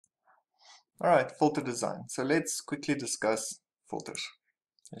Alright, filter design. So let's quickly discuss filters.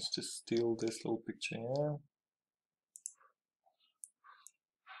 Let's just steal this little picture here.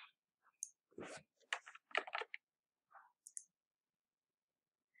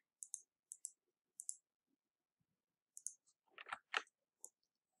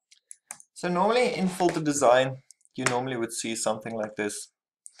 So normally in filter design, you normally would see something like this,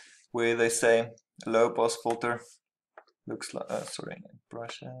 where they say a low pass filter looks like,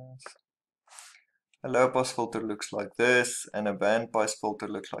 brushes. A low pass filter looks like this, and a band pass filter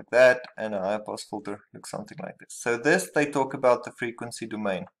looks like that, and a high pass filter looks something like this. So this, they talk about the frequency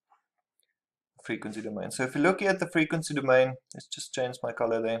domain. So if you look at the frequency domain, let's just change my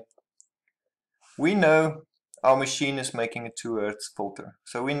color there. We know our machine is making a 2 Hz filter.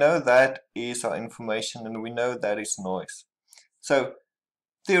 So we know that is our information, and we know that is noise. So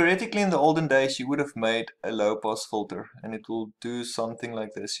theoretically, in the olden days, you would have made a low pass filter, and it will do something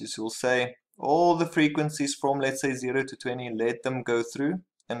like this. You will say all the frequencies from, let's say, 0 to 20, let them go through,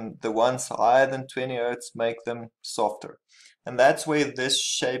 and the ones higher than 20 Hz, make them softer. And that's where this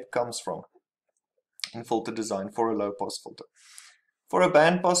shape comes from in filter design for a low pass filter. For a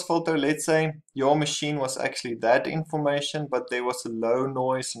band pass filter, let's say your machine was actually that information, but there was a low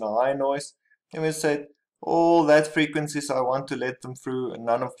noise and a high noise. And we said all that frequencies, I want to let them through and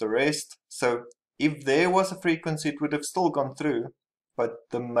none of the rest. So if there was a frequency, it would have still gone through, but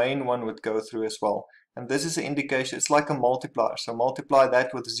the main one would go through as well. And this is an indication, it's like a multiplier. So multiply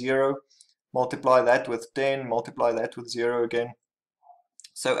that with 0, multiply that with 10, multiply that with 0 again.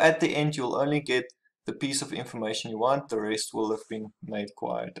 So at the end, you'll only get the piece of information you want, the rest will have been made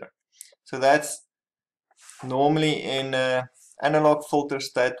quieter. So that's normally in analog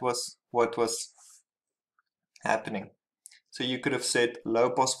filters, that was what was happening. So you could have said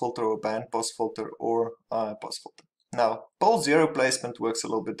low pass filter or band pass filter or high pass filter. Now, pole zero placement works a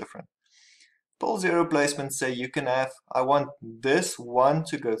little bit different. Pole zero placement say you can have, I want this one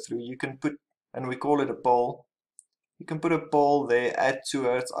to go through, you can put, and we call it a pole. You can put a pole there at 2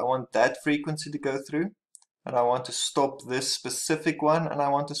 Hz. I want that frequency to go through, and I want to stop this specific one, and I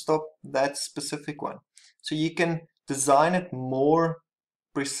want to stop that specific one. So you can design it more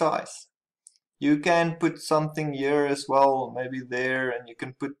precise. You can put something here as well, maybe there, and you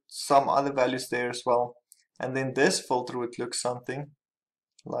can put some other values there as well. And then this filter would look something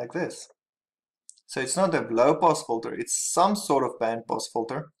like this. So it's not a low pass filter, it's some sort of band pass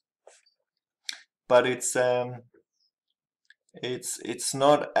filter, but it's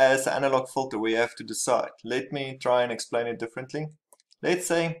not as analog filter. We have to decide. Let me try and explain it differently. Let's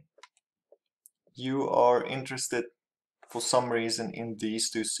say you are interested for some reason in these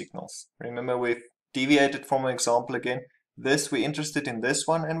two signals. Remember, we've deviated from an example again. This, we're interested in this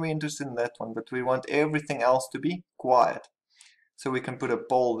one and we're interested in that one, but we want everything else to be quiet. So we can put a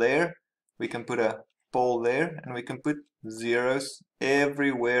pole there, we can put a pole there, and we can put zeros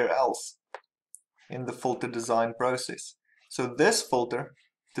everywhere else in the filter design process. So this filter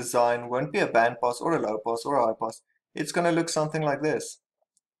design won't be a band pass or a low pass or a high pass. It's going to look something like this,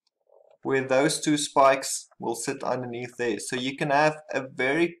 where those two spikes will sit underneath there. So you can have a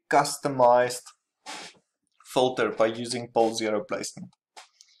very customized filter by using pole zero placement.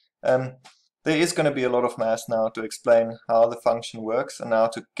 There is going to be a lot of math now to explain how the function works and how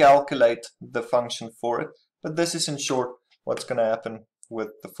to calculate the function for it. But this is in short what's going to happen with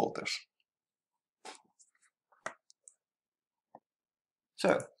the filters.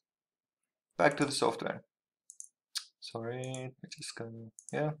 So, back to the software. Sorry, just going,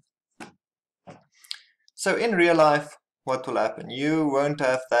 yeah. So in real life, what will happen? You won't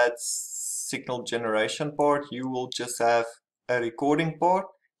have that signal generation part. You will just have a recording part.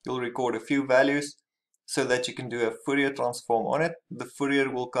 You'll record a few values so that you can do a Fourier transform on it. The Fourier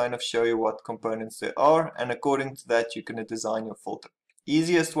will kind of show you what components there are, and according to that, you can design your filter.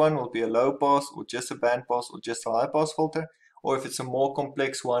 Easiest one will be a low pass, or just a band pass, or just a high pass filter. Or if it's a more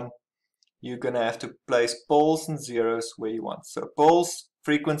complex one, you're going to have to place poles and zeros where you want. So poles,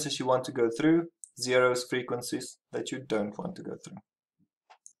 frequencies you want to go through, zeros, frequencies that you don't want to go through.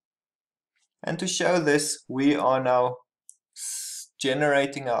 And to show this, we are now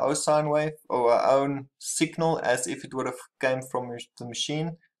generating our own sine wave or our own signal as if it would have came from the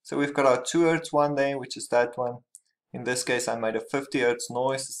machine. So we've got our 2 Hz one there, which is that one. In this case, I made a 50 Hz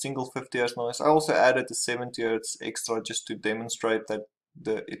noise, a single 50 Hz noise. I also added a 70 Hz extra just to demonstrate that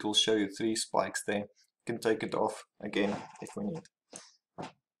it will show you 3 spikes there. You can take it off again if we need.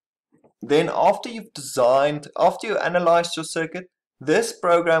 Then after you've designed, after you analyzed your circuit, this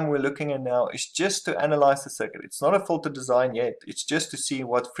program we're looking at now is just to analyze the circuit. It's not a filter design yet. It's just to see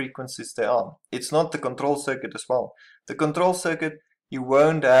what frequencies there are. It's not the control circuit as well. The control circuit, you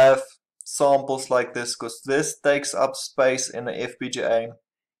won't have samples like this because this takes up space in the FPGA.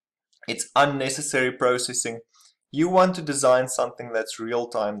 It's unnecessary processing. You want to design something that's real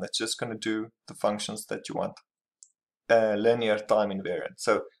time, that's just going to do the functions that you want. Linear time invariant.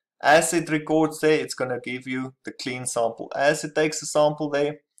 So as it records there, it's going to give you the clean sample. As it takes a sample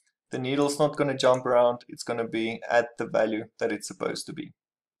there, the needle's not going to jump around. It's going to be at the value that it's supposed to be.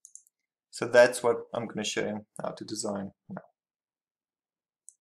 So that's what I'm going to show you how to design now.